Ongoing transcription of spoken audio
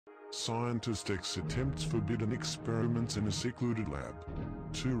Scientist X attempts forbidden experiments in a secluded lab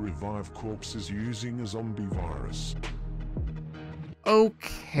to revive corpses using a zombie virus.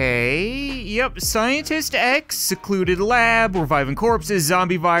 Okay, yep, Scientist X, secluded lab, reviving corpses,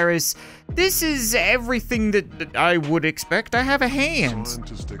 zombie virus. This is everything that I would expect. I have a hand.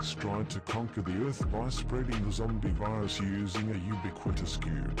 Scientist X tried to conquer the Earth by spreading the zombie virus using a ubiquitous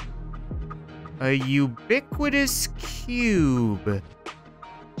cube. A ubiquitous cube.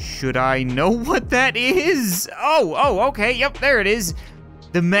 Should I know what that is? Oh, okay, yep, there it is.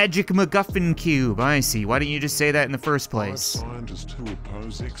 The magic MacGuffin cube, I see. Why didn't you just say that in the first place? 5 scientists who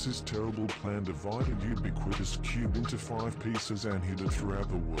oppose X's terrible plan divided ubiquitous cube into 5 pieces and hid it throughout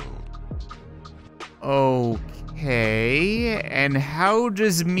the world. Okay, and how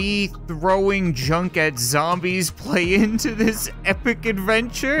does me throwing junk at zombies play into this epic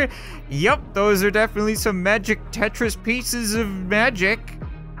adventure? Yup, those are definitely some magic Tetris pieces of magic.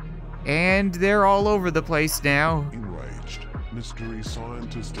 And they're all over the place now. Enraged, Mystery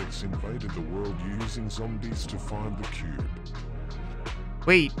Scientist X invaded the world using zombies to find the cube.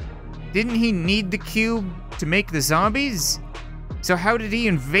 Wait, didn't he need the cube to make the zombies? So how did he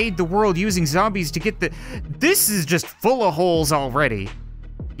invade the world using zombies to get the... This is just full of holes already.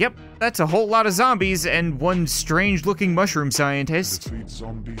 Yep, that's a whole lot of zombies and one strange-looking mushroom scientist. Defeat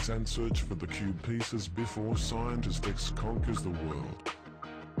zombies and search for the cube pieces before Scientist X conquers the world.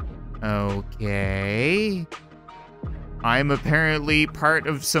 Okay. I'm apparently part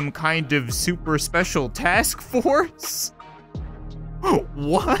of some kind of super special task force?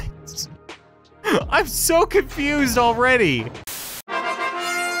 What? I'm so confused already.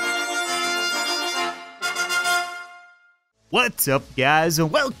 What's up, guys,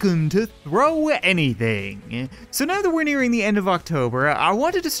 and welcome to Throw Anything. So now that we're nearing the end of October, I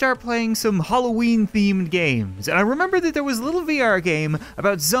wanted to start playing some Halloween-themed games, and I remember that there was a little VR game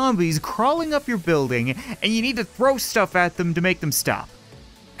about zombies crawling up your building, and you need to throw stuff at them to make them stop.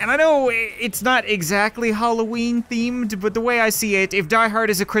 And I know it's not exactly Halloween-themed, but the way I see it, if Die Hard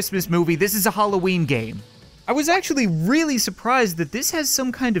is a Christmas movie, this is a Halloween game. I was actually really surprised that this has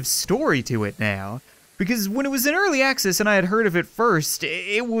some kind of story to it now. Because when it was in early access and I had heard of it first,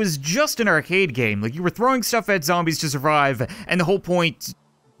 it was just an arcade game. Like, you were throwing stuff at zombies to survive, and the whole point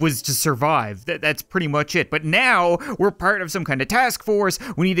was to survive. That's pretty much it. But now, we're part of some kind of task force.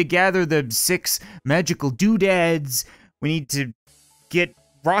 We need to gather the 6 magical doodads. We need to get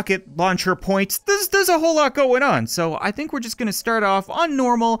rocket launcher points. There's a whole lot going on. So I think we're just gonna start off on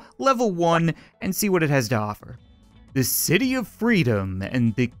normal, level 1, and see what it has to offer. The City of Freedom,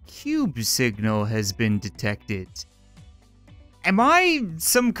 and the cube signal has been detected. Am I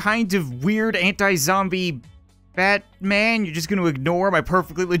some kind of weird anti-zombie Batman? You're just gonna ignore my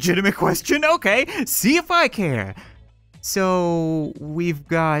perfectly legitimate question? Okay, see if I care. So, we've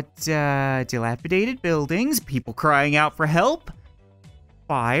got dilapidated buildings, people crying out for help,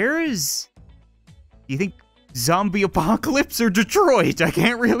 fires. Do you think zombie apocalypse or Detroit? I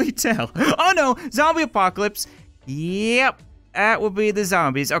can't really tell. Oh no, zombie apocalypse. Yep, that will be the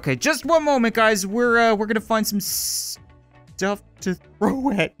zombies. Okay, just one moment, guys. We're gonna find some stuff to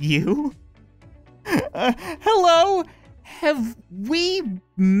throw at you. Hello? Have we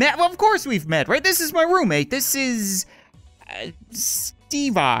met? Well, of course we've met, right? This is my roommate. This is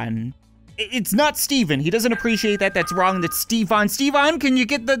Stevan. It's not Steven. He doesn't appreciate that. That's wrong. That's Stevan. Stevan, can you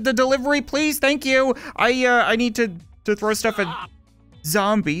get the delivery, please? Thank you. I need to throw stuff at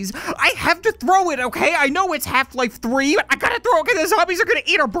zombies. I have to throw it, okay? I know it's Half-Life 3, but I gotta throw it, okay? The zombies are gonna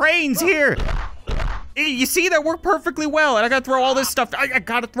eat our brains here. You see, that worked perfectly well, and I gotta throw all this stuff. I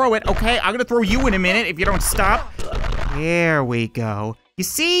gotta throw it, okay? I'm gonna throw you in a minute if you don't stop. There we go. You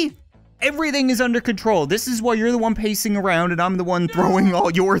see? Everything is under control. This is why you're the one pacing around, and I'm the one throwing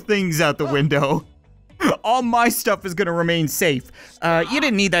all your things out the window. All my stuff is gonna remain safe. You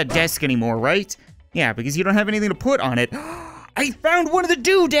didn't need that desk anymore, right? Yeah, because you don't have anything to put on it. I found one of the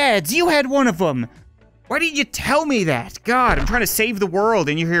doodads! You had one of them! Why didn't you tell me that? God, I'm trying to save the world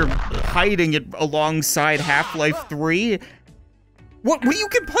and you're here hiding it alongside Half-Life 3? What are you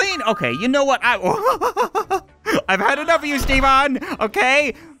complaining? Okay, you know what? I've had enough of you, Stevan,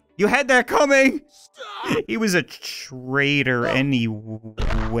 okay? You had that coming. He was a traitor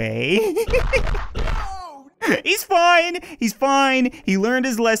anyway. He's fine, he's fine. He learned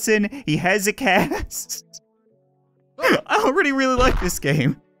his lesson, he has a cast. I already really like this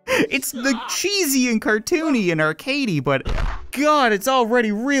game. It's the cheesy and cartoony and arcadey, but God, it's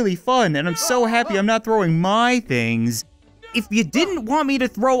already really fun, and I'm so happy I'm not throwing my things. If you didn't want me to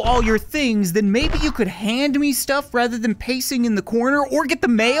throw all your things, then maybe you could hand me stuff rather than pacing in the corner, or get the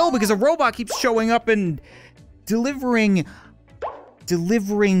mail, because a robot keeps showing up and delivering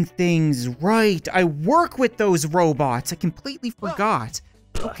delivering things. Right, I work with those robots. I completely forgot.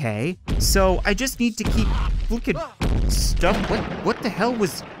 Okay, so I just need to keep looking stuff. What the hell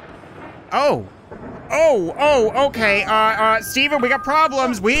was... Oh, okay. Steven, we got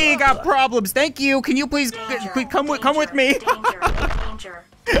problems. We got problems. Thank you. Can you please come with me?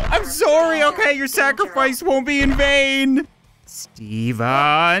 I'm sorry, okay? Your sacrifice won't be in vain.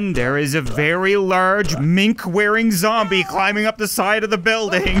 Steven, there is a very large mink-wearing zombie climbing up the side of the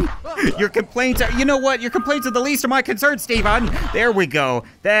building. Your complaints are, you know what? Your complaints are the least of my concerns, Steven. There we go.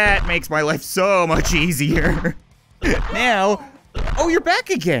 That makes my life so much easier. Now, oh, you're back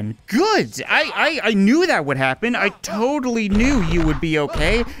again. Good. I knew that would happen. I totally knew you would be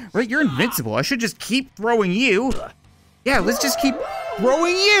okay. Right, you're invincible. I should just keep throwing you. Yeah, let's just keep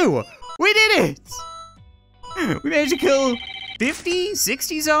throwing you. We did it. We managed to kill 50,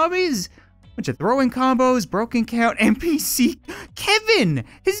 60 zombies. Bunch of throwing combos, broken count, NPC. Kevin.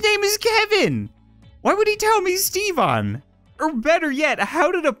 His name is Kevin. Why would he tell me Steven? Or better yet,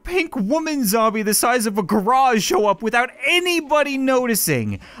 how did a pink woman zombie the size of a garage show up without anybody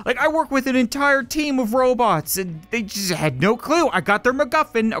noticing? Like, I work with an entire team of robots and they just had no clue. I got their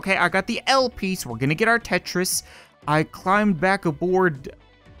MacGuffin. Okay, I got the L piece. We're gonna get our Tetris. I climbed back aboard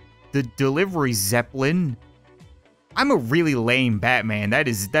the delivery Zeppelin. I'm a really lame Batman. That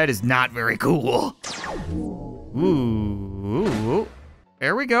is not very cool. Ooh,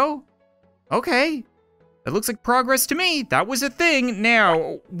 there we go. Okay. It looks like progress to me. That was a thing.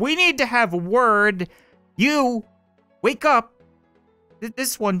 Now, we need to have a word. You, wake up.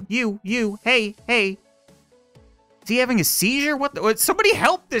 This one, you, hey. Is he having a seizure? What? Somebody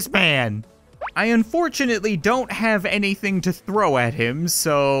help this man. I unfortunately don't have anything to throw at him,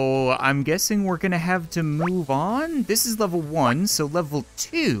 so I'm guessing we're gonna have to move on. This is level 1, so level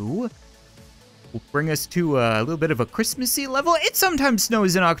 2 will bring us to a little bit of a Christmassy level. It sometimes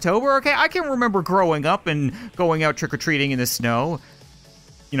snows in October, okay? I can remember growing up and going out trick-or-treating in the snow,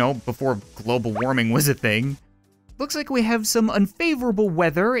 you know, before global warming was a thing. Looks like we have some unfavorable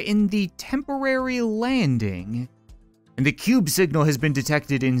weather in the temporary landing. And the cube signal has been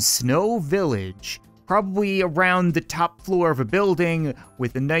detected in Snow Village, probably around the top floor of a building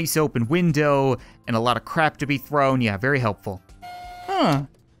with a nice open window and a lot of crap to be thrown. Yeah, very helpful. Huh.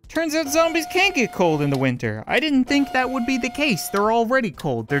 Turns out zombies can't get cold in the winter. I didn't think that would be the case. They're already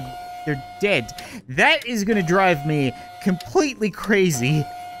cold. They're dead. That is gonna drive me completely crazy.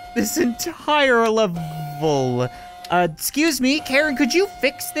 This entire level. Excuse me, Karen, could you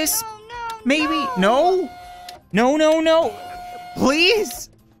fix this? Maybe? No? No. Please?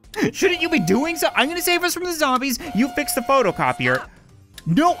 Shouldn't you be doing so? I'm gonna save us from the zombies. You fix the photocopier.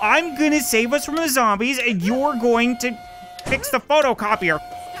 No, I'm gonna save us from the zombies and you're going to fix the photocopier.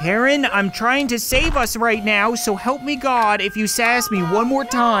 Karen, I'm trying to save us right now, so help me God, if you sass me one more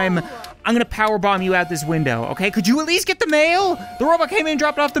time, I'm gonna powerbomb you out this window, okay? Could you at least get the mail? The robot came in and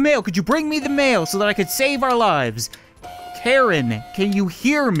dropped off the mail. Could you bring me the mail so that I could save our lives? Karen, can you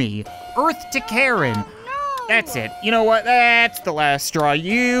hear me? Earth to Karen. That's it. You know what? That's the last straw.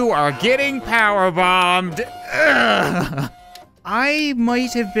 You are getting powerbombed. Ugh. I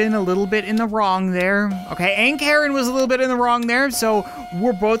might have been a little bit in the wrong there. Okay, and Karen was a little bit in the wrong there, so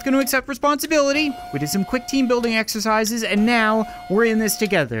we're both gonna accept responsibility. We did some quick team building exercises, and now we're in this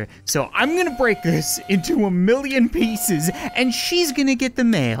together. So I'm gonna break this into a million pieces, and she's gonna get the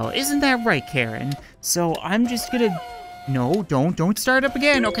mail. Isn't that right, Karen? So I'm just gonna... No, don't start up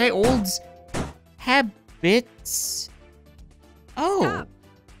again, okay? Old habits. Oh.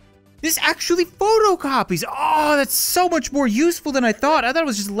 This actually photocopies. Oh, that's so much more useful than I thought. I thought it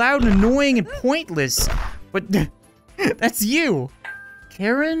was just loud and annoying and pointless. But that's you.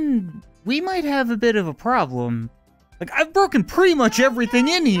 Karen, we might have a bit of a problem. Like, I've broken pretty much everything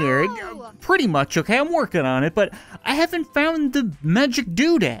in here. Pretty much, okay? I'm working on it, but I haven't found the magic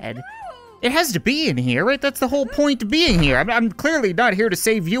doodad. It has to be in here, right? That's the whole point of being here. I'm clearly not here to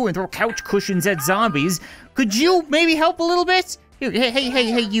save you and throw couch cushions at zombies. Could you maybe help a little bit?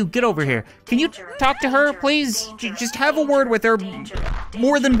 Hey, you, get over here. Can you talk to her, please? Just have a word with her.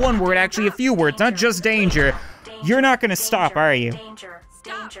 More than one word, actually, a few words, not just danger. You're not gonna stop, are you?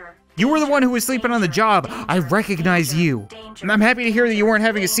 You were the one who was sleeping on the job. I recognize you. I'm happy to hear that you weren't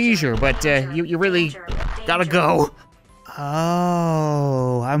having a seizure, but you really gotta go.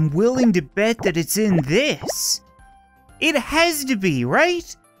 Oh, I'm willing to bet that it's in this. It has to be,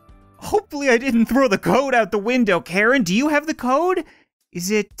 right? Hopefully I didn't throw the code out the window. Karen, do you have the code? Is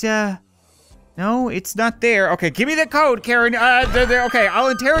it, no, it's not there. Okay, give me the code, Karen. Okay, I'll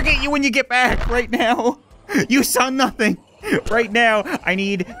interrogate you when you get back right now. You saw nothing. Right now, I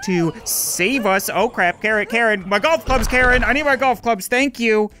need to save us. Oh crap, Karen, my golf clubs, Karen. I need my golf clubs, thank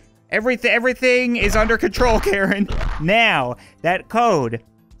you. Everything is under control, Karen. Now, that code,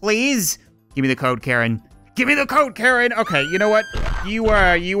 please. Give me the code, Karen. Give me the code, Karen. Okay, you know what? You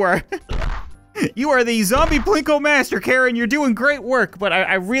are the zombie Plinko master, Karen. You're doing great work, but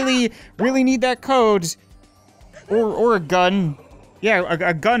I really need that code. Or a gun. Yeah,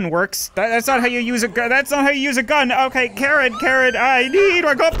 a gun works. That's not how you use a gun. That's not how you use a gun. Okay, Karen, I need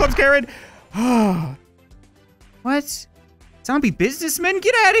my golf clubs, Karen. What? Zombie businessman?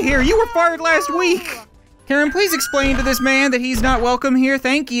 Get out of here. You were fired last week. Karen, please explain to this man that he's not welcome here.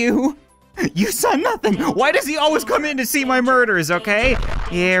 Thank you. You saw nothing. Why does he always come in to see my murders, okay?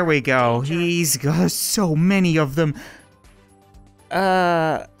 Here we go. He's got so many of them.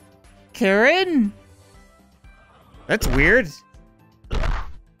 Karen? That's weird.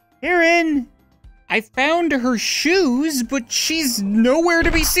 Karen, I found her shoes, but she's nowhere to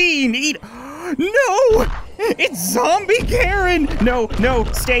be seen. No! It's zombie Karen! No,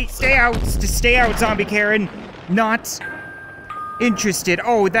 stay out, stay out, zombie Karen. Not interested.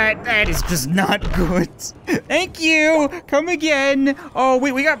 Oh, that is just not good. Thank you, come again. Oh,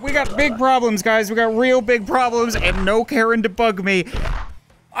 we got big problems, guys. We got real big problems, and no Karen to bug me.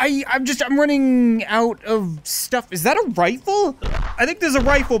 I'm running out of stuff. Is that a rifle? I think there's a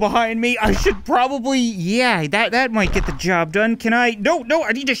rifle behind me. I should probably, yeah, that might get the job done. Can I? No,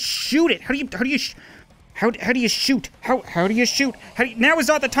 I need to shoot it. How do you shoot? How do you shoot? Now is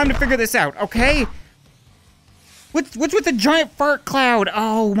not the time to figure this out, okay? What's with the giant fart cloud?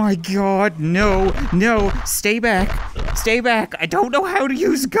 Oh my god, no, stay back. I don't know how to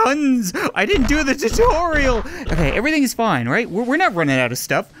use guns. I didn't do the tutorial. Okay, everything is fine, right? We're not running out of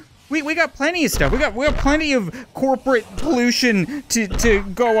stuff. We got plenty of stuff. We got plenty of corporate pollution to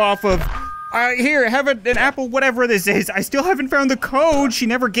go off of. Here, have an apple, whatever this is. I still haven't found the code. She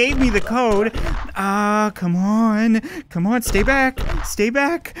never gave me the code. Come on, stay back.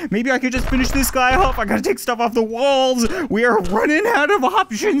 Maybe I could just finish this guy off. I gotta take stuff off the walls. We are running out of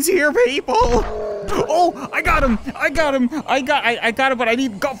options here, people. Oh, I got him, but I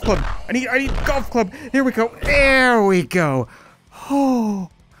need golf club. I need golf club. There we go. Oh,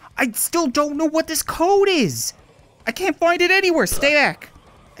 I still don't know what this code is. I can't find it anywhere. Stay back.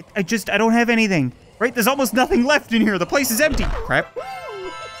 I don't have anything. Right? There's almost nothing left in here. The place is empty. Crap.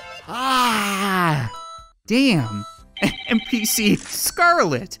 Damn. NPC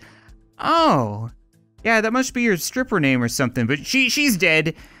Scarlet. Oh. Yeah, that must be your stripper name or something, but she's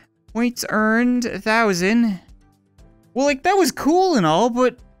dead. Points earned, 1,000. Well, like, that was cool and all,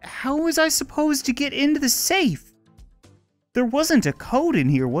 but how was I supposed to get into the safe? There wasn't a code in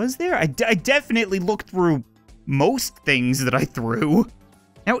here, was there? I definitely looked through most things that I threw.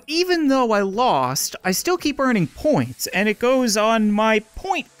 Now, even though I lost, I still keep earning points, and it goes on my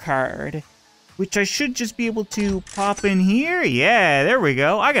point card, which I should just be able to pop in here. Yeah, there we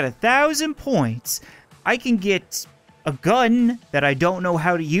go. I got 1,000 points. I can get a gun that I don't know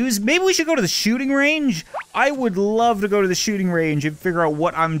how to use. Maybe we should go to the shooting range. I would love to go to the shooting range and figure out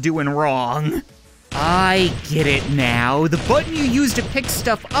what I'm doing wrong. I get it now. The button you use to pick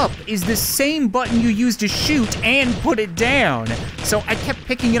stuff up is the same button you use to shoot and put it down. So I kept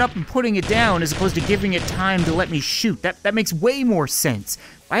picking it up and putting it down as opposed to giving it time to let me shoot. That makes way more sense.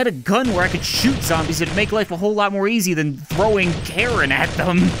 If I had a gun where I could shoot zombies, it'd make life a whole lot more easy than throwing Karen at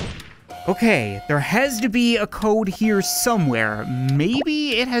them. Okay, there has to be a code here somewhere.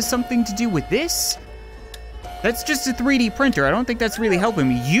 Maybe it has something to do with this? That's just a 3D printer. I don't think that's really helping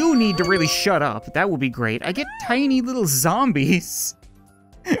me. You need to really shut up. That would be great. I get tiny little zombies,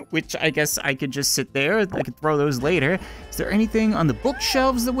 which I guess I could just sit there. I could throw those later. Is there anything on the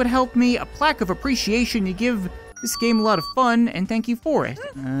bookshelves that would help me? A plaque of appreciation. You give this game a lot of fun, and thank you for it.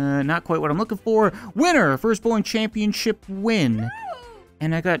 Not quite what I'm looking for. Winner, Firstborn Championship win.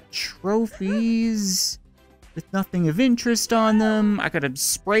 And I got trophies with nothing of interest on them. I got a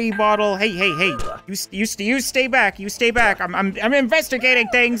spray bottle. Hey, you stay back. I'm investigating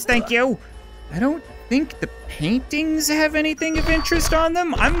things. Thank you. I don't think the paintings have anything of interest on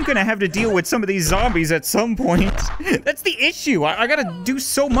them. I'm gonna have to deal with some of these zombies at some point. That's the issue. I gotta do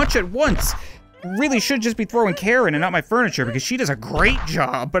so much at once. Really should just be throwing Karen and not my furniture because she does a great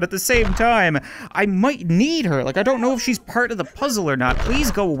job, but at the same time, I might need her. Like, I don't know if she's part of the puzzle or not. Please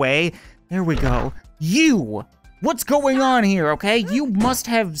go away. There we go. You! What's going on here, okay? You must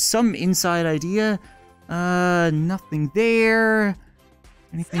have some inside idea. Nothing there.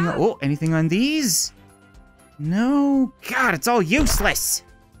 Anything on these? No. God, it's all useless.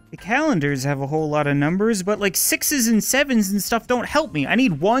 The calendars have a whole lot of numbers, but like 6s and 7s and stuff don't help me. I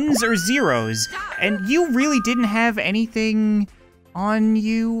need 1s or 0s. And you really didn't have anything on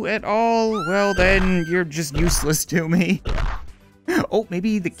you at all? Well, then you're just useless to me. Oh,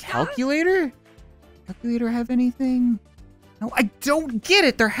 maybe the calculator? Calculator have anything? No, I don't get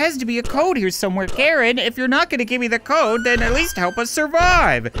it. There has to be a code here somewhere. Karen, if you're not gonna give me the code, then at least help us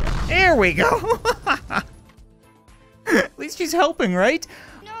survive. There we go. At least she's helping, right?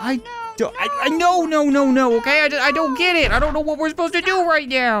 No, okay? I don't get it. I don't know what we're supposed to do right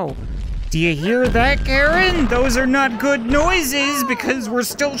now. Do you hear that, Karen? Those are not good noises because we're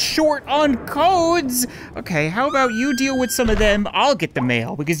still short on codes. Okay, how about you deal with some of them? I'll get the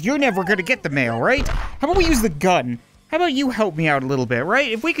mail because you're never gonna get the mail, right? How about we use the gun? How about you help me out a little bit,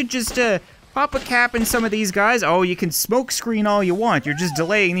 right? If we could just pop a cap in some of these guys. Oh, you can smoke screen all you want. You're just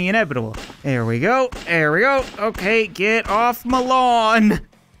delaying the inevitable. There we go. There we go. Okay, get off my lawn.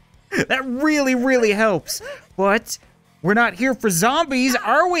 That really, really helps. But we're not here for zombies,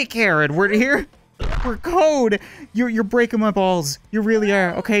 are we, Karen? We're here for code. You're breaking my balls. You really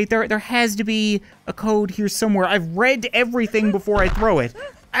are. Okay, there has to be a code here somewhere. I've read everything before I throw it.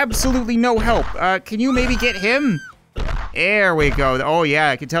 Absolutely no help. Can you maybe get him? There we go. Oh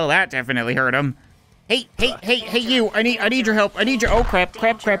yeah, I can tell that definitely hurt him. Hey, you! I need your help. I need your. Oh crap!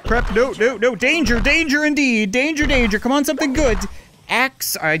 No! Danger indeed! Danger! Come on, something good.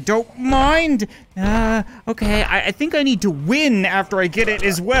 Axe, I don't mind. Okay, I think I need to win after I get it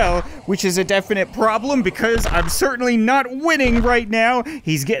as well, which is a definite problem because I'm certainly not winning right now.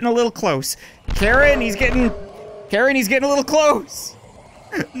 He's getting a little close. Karen, he's getting a little close.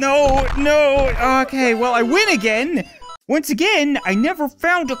 No. Okay, well, I win again. Once again, I never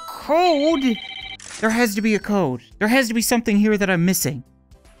found a code. There has to be a code. There has to be something here that I'm missing.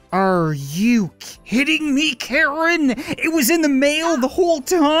 Are you kidding me, Karen? It was in the mail the whole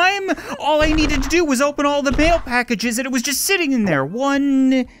time? All I needed to do was open all the mail packages and it was just sitting in there.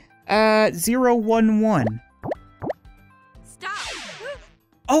 1011. Stop.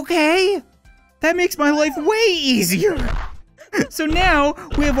 Okay. That makes my life way easier. So now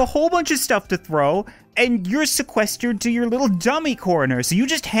we have a whole bunch of stuff to throw and you're sequestered to your little dummy corner. So you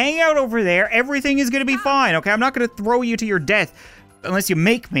just hang out over there. Everything is gonna be fine, okay? I'm not gonna throw you to your death unless you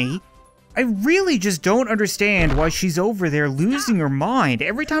make me. I really just don't understand why she's over there losing her mind.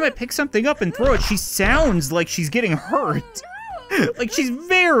 Every time I pick something up and throw it, she sounds like she's getting hurt. Like she's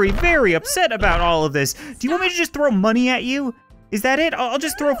very, very upset about all of this. Do you want me to just throw money at you? Is that it? I'll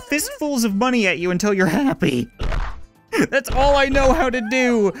just throw fistfuls of money at you until you're happy. That's all I know how to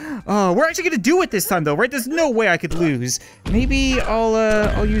do. We're actually gonna do it this time though, right? There's no way I could lose. Maybe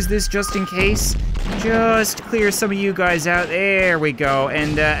I'll use this just in case. Just clear some of you guys out. There we go.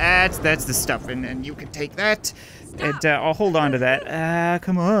 And that's the stuff. And you can take that. And I'll hold on to that.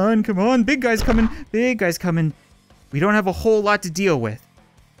 Come on. Big guy's coming. We don't have a whole lot to deal with.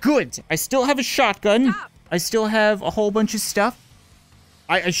 Good. I still have a shotgun. I still have a whole bunch of stuff.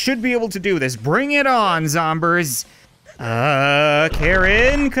 I should be able to do this. Bring it on, zombers.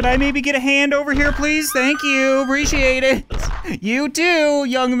 Karen, could I maybe get a hand over here, please? Thank you, appreciate it. You too,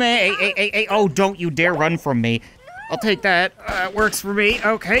 young man. Hey, oh, don't you dare run from me. I'll take that, works for me.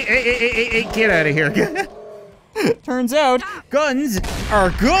 Okay, hey, get out of here. Turns out, guns are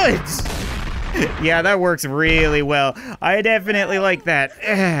goods. Yeah, that works really well. I definitely like that.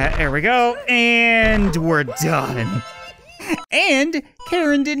 There we go, and we're done. And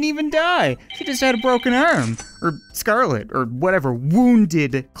Karen didn't even die. She just had a broken arm, or scarlet, or whatever,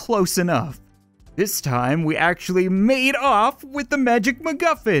 wounded close enough. This time, we actually made off with the magic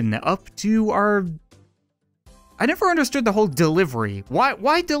MacGuffin up to our... I never understood the whole delivery.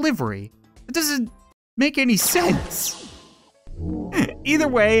 Why delivery? It doesn't make any sense. Either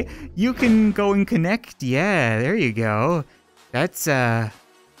way, you can go and connect. Yeah, there you go. That's a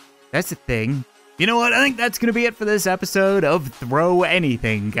thing. You know what, I think that's gonna be it for this episode of Throw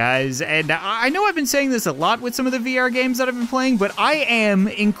Anything, guys. And I know I've been saying this a lot with some of the VR games that I've been playing, but I am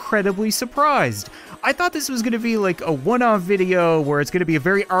incredibly surprised. I thought this was gonna be like a one-off video where it's gonna be a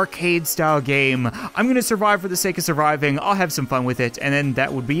very arcade-style game. I'm gonna survive for the sake of surviving, I'll have some fun with it, and then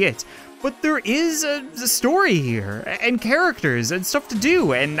that would be it. But there is a story here, and characters, and stuff to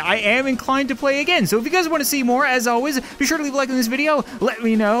do, and I am inclined to play again. So if you guys want to see more, as always, be sure to leave a like on this video, let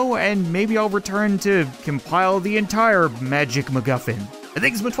me know, and maybe I'll return to compile the entire Magic MacGuffin.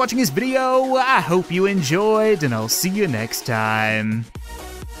 Thanks so much for watching this video, I hope you enjoyed, and I'll see you next time.